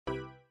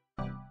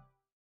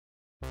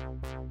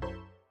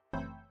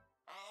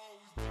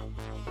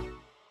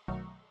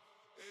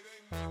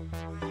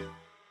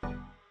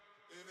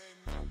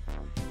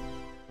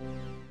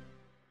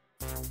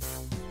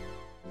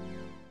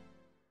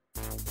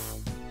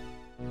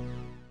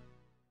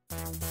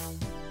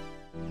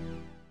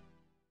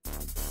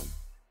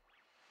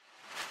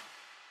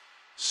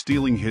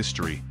Stealing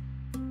history.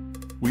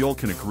 We all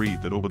can agree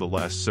that over the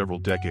last several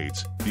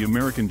decades, the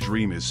American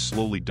dream is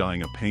slowly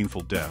dying a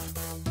painful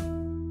death.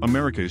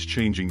 America is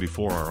changing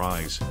before our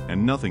eyes,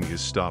 and nothing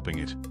is stopping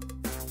it.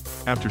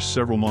 After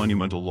several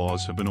monumental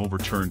laws have been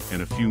overturned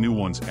and a few new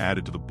ones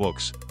added to the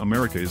books,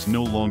 America is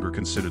no longer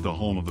considered the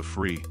home of the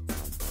free.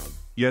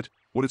 Yet,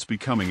 what it's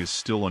becoming is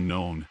still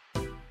unknown.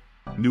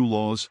 New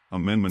laws,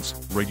 amendments,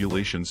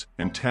 regulations,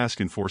 and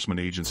task enforcement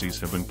agencies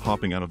have been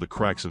popping out of the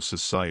cracks of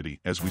society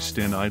as we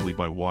stand idly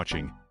by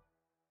watching.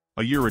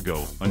 A year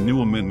ago, a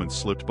new amendment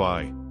slipped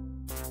by.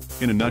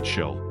 In a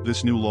nutshell,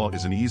 this new law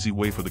is an easy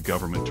way for the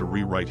government to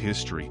rewrite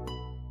history.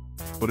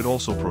 But it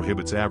also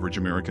prohibits average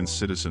American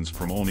citizens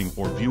from owning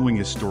or viewing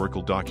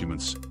historical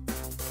documents.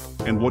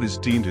 And what is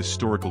deemed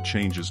historical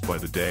changes by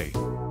the day.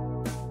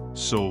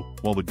 So,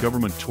 while the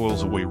government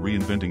toils away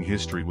reinventing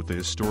history with the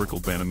Historical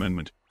Ban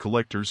Amendment,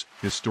 collectors,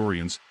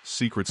 historians,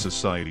 secret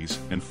societies,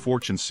 and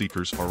fortune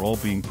seekers are all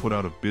being put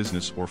out of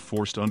business or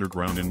forced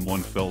underground in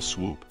one fell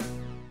swoop.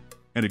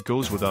 And it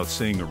goes without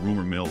saying the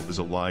rumor mill is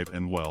alive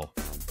and well.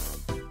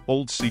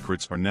 Old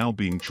secrets are now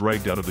being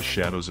dragged out of the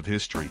shadows of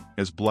history,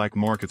 as black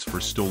markets for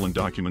stolen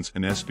documents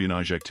and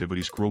espionage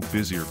activities grow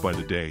busier by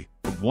the day.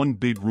 But one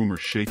big rumor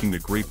shaking the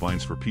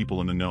grapevines for people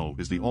in the know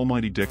is the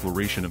almighty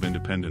Declaration of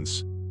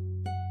Independence.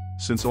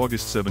 Since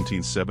August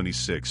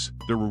 1776,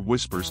 there were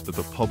whispers that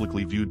the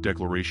publicly viewed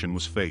declaration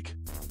was fake.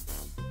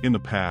 In the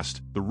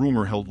past, the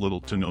rumor held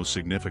little to no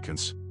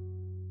significance.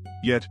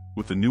 Yet,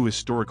 with the new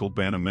Historical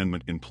Ban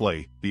Amendment in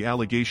play, the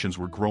allegations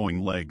were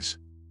growing legs.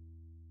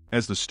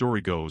 As the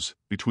story goes,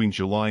 between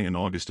July and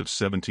August of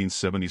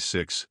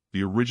 1776,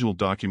 the original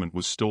document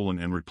was stolen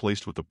and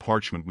replaced with the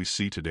parchment we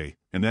see today,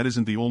 and that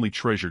isn't the only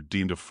treasure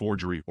deemed a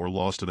forgery or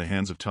lost to the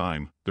hands of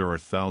time. There are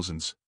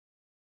thousands.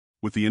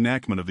 With the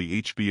enactment of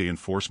the HBA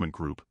Enforcement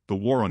Group, the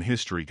war on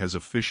history has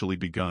officially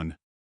begun.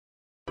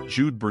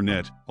 Jude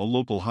Burnett, a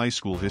local high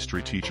school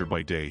history teacher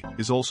by day,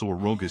 is also a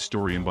rogue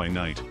historian by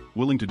night,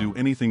 willing to do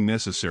anything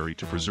necessary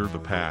to preserve the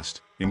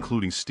past,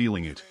 including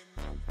stealing it.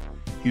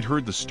 He'd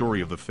heard the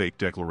story of the fake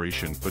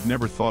declaration but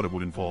never thought it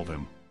would involve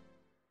him.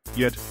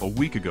 Yet, a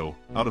week ago,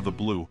 out of the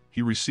blue,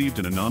 he received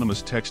an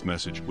anonymous text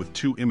message with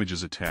 2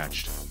 images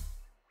attached.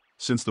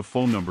 Since the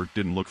phone number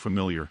didn't look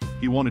familiar,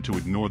 he wanted to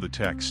ignore the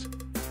text.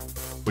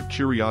 But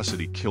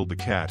curiosity killed the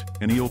cat,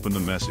 and he opened the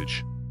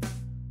message.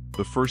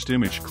 The first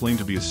image claimed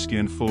to be a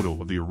scanned photo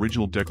of the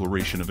original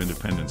Declaration of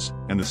Independence,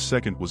 and the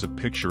second was a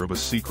picture of a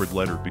secret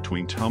letter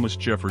between Thomas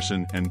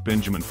Jefferson and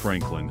Benjamin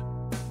Franklin.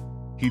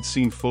 He'd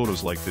seen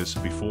photos like this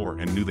before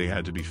and knew they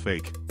had to be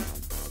fake.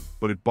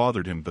 But it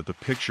bothered him that the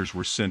pictures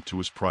were sent to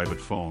his private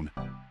phone.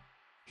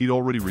 He'd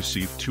already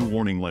received 2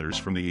 warning letters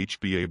from the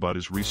HBA about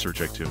his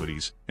research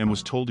activities, and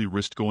was told he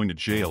risked going to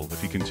jail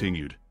if he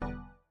continued.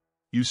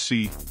 You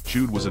see,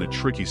 Jude was in a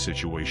tricky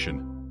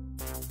situation.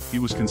 He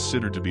was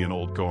considered to be an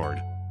old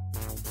guard.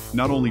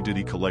 Not only did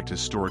he collect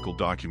historical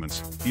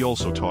documents, he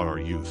also taught our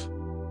youth.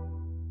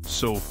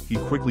 So, he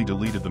quickly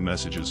deleted the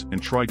messages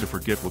and tried to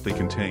forget what they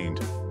contained.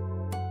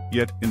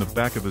 Yet, in the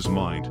back of his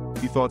mind,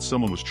 he thought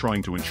someone was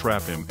trying to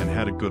entrap him and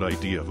had a good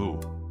idea who.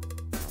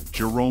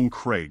 Jerome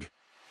Craig.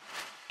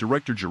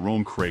 Director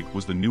Jerome Craig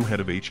was the new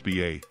head of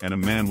HBA and a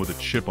man with a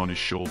chip on his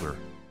shoulder.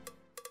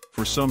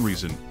 For some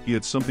reason, he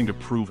had something to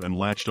prove and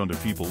latched onto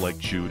people like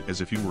Jude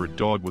as if he were a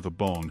dog with a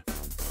bone.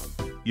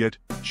 Yet,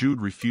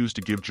 Jude refused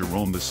to give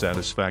Jerome the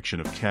satisfaction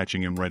of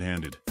catching him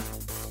red-handed.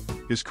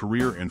 His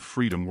career and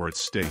freedom were at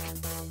stake.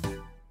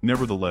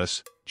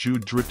 Nevertheless,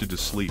 Jude drifted to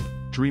sleep,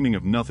 dreaming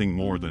of nothing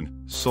more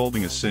than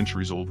solving a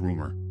centuries-old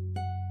rumor.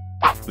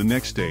 The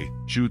next day,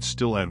 Jude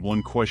still had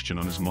one question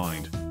on his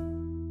mind.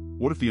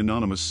 What if the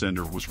anonymous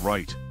sender was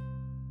right?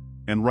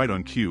 And right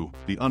on cue,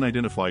 the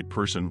unidentified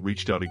person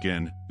reached out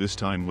again, this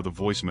time with a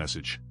voice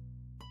message.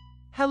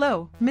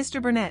 Hello,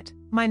 Mr. Burnett.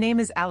 My name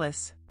is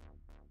Alice.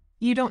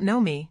 You don't know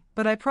me,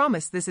 but I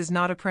promise this is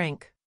not a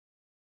prank.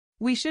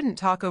 We shouldn't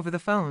talk over the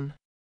phone.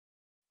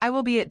 I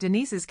will be at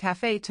Denise's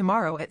Cafe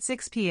tomorrow at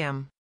 6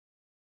 p.m.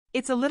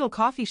 It's a little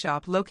coffee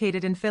shop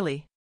located in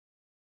Philly.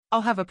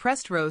 I'll have a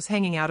pressed rose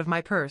hanging out of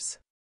my purse.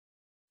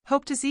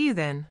 Hope to see you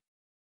then.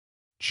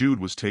 Jude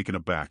was taken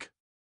aback.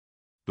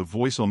 The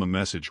voice on the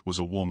message was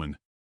a woman.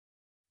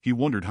 He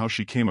wondered how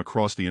she came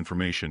across the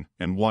information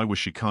and why was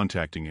she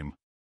contacting him.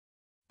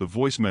 The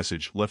voice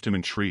message left him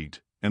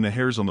intrigued, and the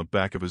hairs on the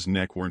back of his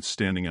neck weren't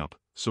standing up,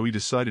 so he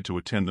decided to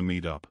attend the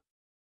meetup.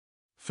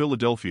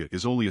 Philadelphia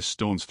is only a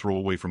stone's throw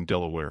away from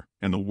Delaware,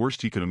 and the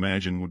worst he could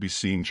imagine would be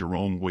seeing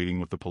Jerome waiting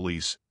with the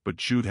police, but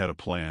Jude had a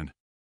plan.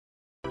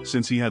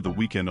 Since he had the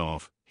weekend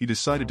off, he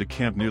decided to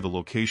camp near the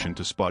location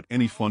to spot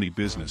any funny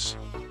business.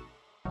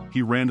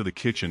 He ran to the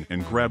kitchen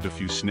and grabbed a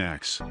few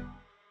snacks.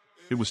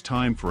 It was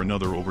time for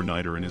another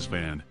overnighter in his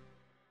van.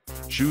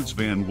 Jude's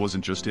van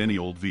wasn't just any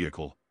old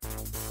vehicle.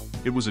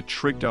 It was a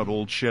tricked-out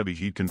old Chevy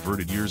he'd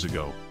converted years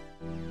ago.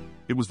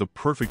 It was the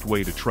perfect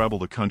way to travel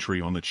the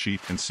country on the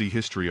cheap and see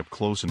history up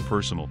close and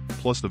personal,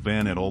 plus the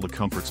van had all the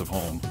comforts of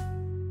home.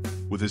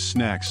 With his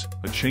snacks,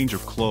 a change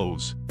of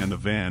clothes, and the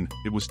van,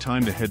 it was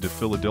time to head to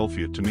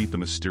Philadelphia to meet the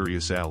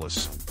mysterious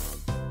Alice.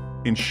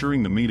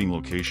 Ensuring the meeting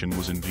location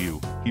was in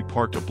view, he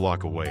parked a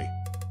block away.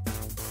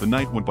 The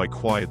night went by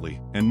quietly,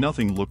 and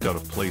nothing looked out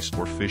of place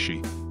or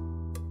fishy.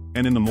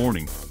 And in the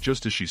morning,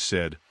 just as she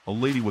said, a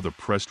lady with a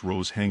pressed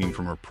rose hanging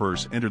from her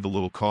purse entered the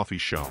little coffee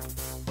shop.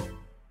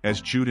 As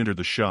Jude entered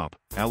the shop,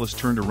 Alice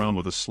turned around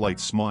with a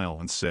slight smile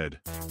and said,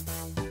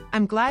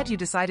 "I'm glad you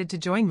decided to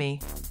join me."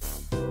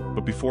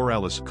 But before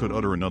Alice could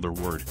utter another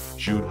word,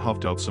 Jude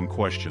huffed out some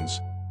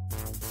questions.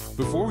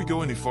 Before we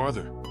go any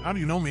farther, how do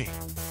you know me?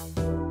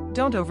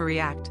 Don't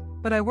overreact,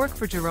 but I work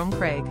for Jerome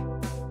Craig.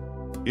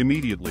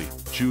 Immediately,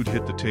 Jude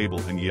hit the table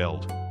and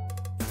yelled,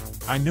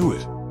 I knew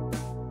it.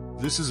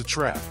 This is a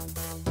trap.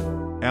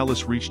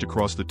 Alice reached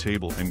across the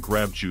table and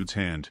grabbed Jude's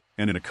hand,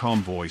 and in a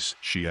calm voice,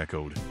 she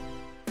echoed,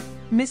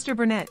 Mr.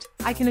 Burnett,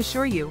 I can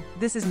assure you,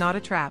 this is not a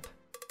trap.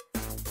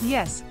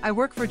 Yes, I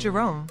work for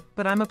Jerome,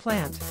 but I'm a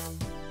plant.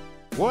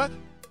 What?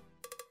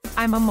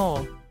 I'm a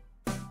mole.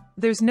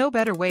 There's no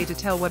better way to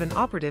tell what an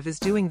operative is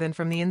doing than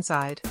from the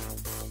inside.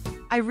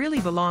 I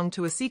really belong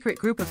to a secret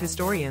group of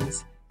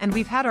historians, and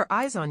we've had our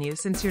eyes on you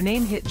since your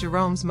name hit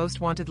Jerome's most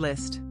wanted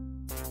list.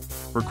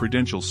 Her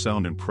credentials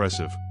sound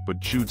impressive, but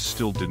Jude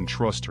still didn't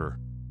trust her.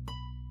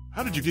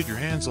 How did you get your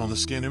hands on the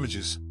scan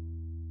images?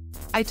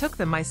 I took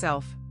them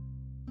myself.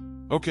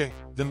 Okay,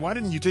 then why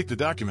didn't you take the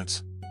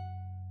documents?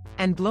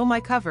 And blow my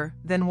cover,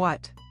 then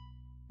what?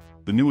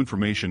 The new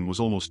information was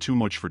almost too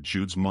much for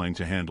Jude's mind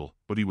to handle,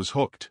 but he was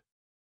hooked.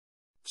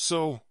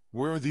 So,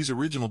 where are these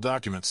original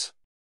documents?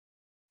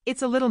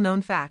 It's a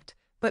little-known fact,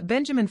 but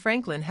Benjamin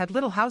Franklin had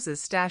little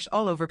houses stashed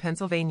all over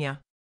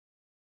Pennsylvania.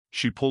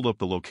 She pulled up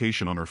the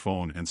location on her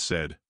phone and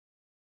said,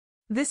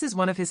 This is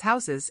one of his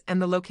houses and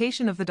the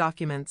location of the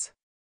documents.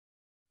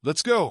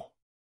 Let's go!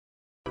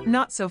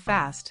 Not so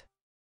fast.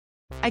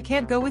 I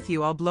can't go with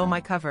you, I'll blow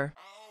my cover.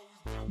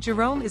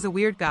 Jerome is a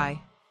weird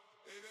guy.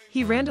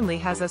 He randomly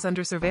has us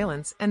under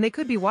surveillance and they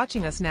could be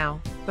watching us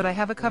now, but I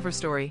have a cover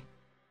story.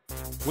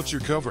 What's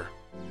your cover?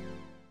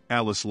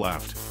 Alice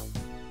laughed.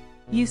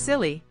 You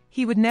silly,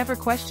 he would never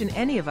question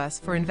any of us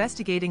for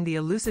investigating the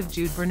elusive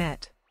Jude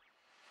Burnett.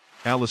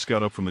 Alice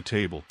got up from the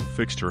table,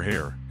 fixed her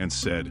hair, and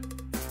said,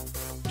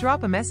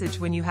 Drop a message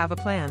when you have a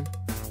plan.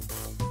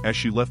 As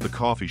she left the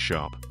coffee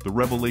shop, the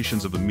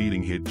revelations of the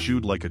meeting hit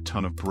Jude like a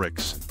ton of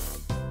bricks.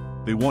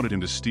 They wanted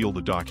him to steal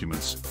the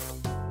documents.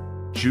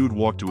 Jude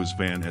walked to his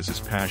van as his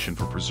passion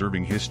for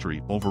preserving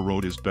history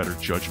overrode his better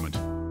judgment.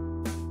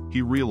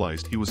 He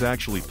realized he was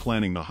actually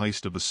planning the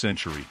heist of the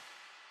century.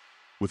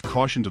 With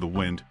caution to the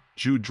wind,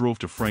 Jude drove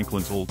to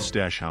Franklin's old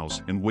stash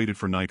house and waited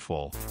for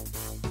nightfall.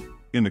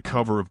 In the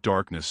cover of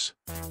darkness,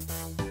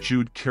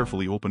 Jude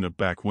carefully opened a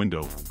back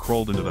window,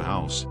 crawled into the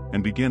house,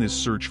 and began his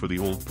search for the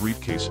old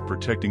briefcase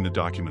protecting the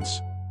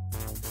documents.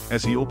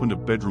 As he opened a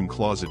bedroom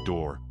closet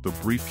door, the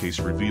briefcase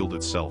revealed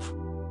itself.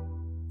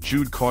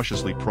 Jude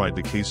cautiously pried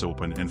the case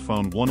open and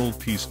found one old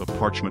piece of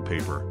parchment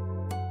paper.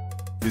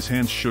 His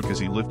hands shook as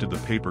he lifted the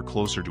paper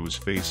closer to his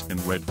face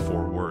and read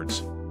 4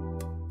 words.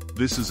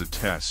 This is a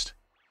test.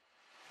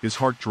 His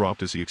heart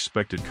dropped as he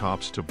expected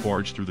cops to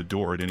barge through the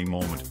door at any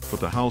moment, but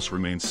the house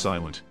remained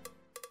silent.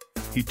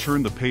 He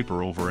turned the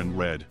paper over and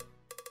read,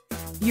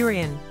 You're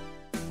in.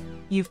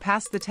 You've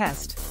passed the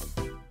test.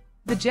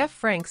 The Jeff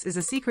Franks is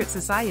a secret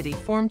society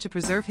formed to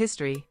preserve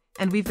history,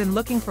 and we've been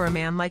looking for a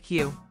man like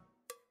you.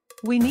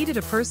 We needed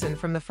a person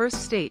from the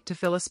first state to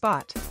fill a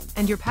spot,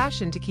 and your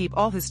passion to keep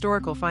all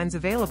historical finds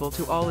available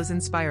to all is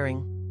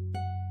inspiring.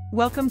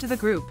 Welcome to the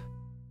group.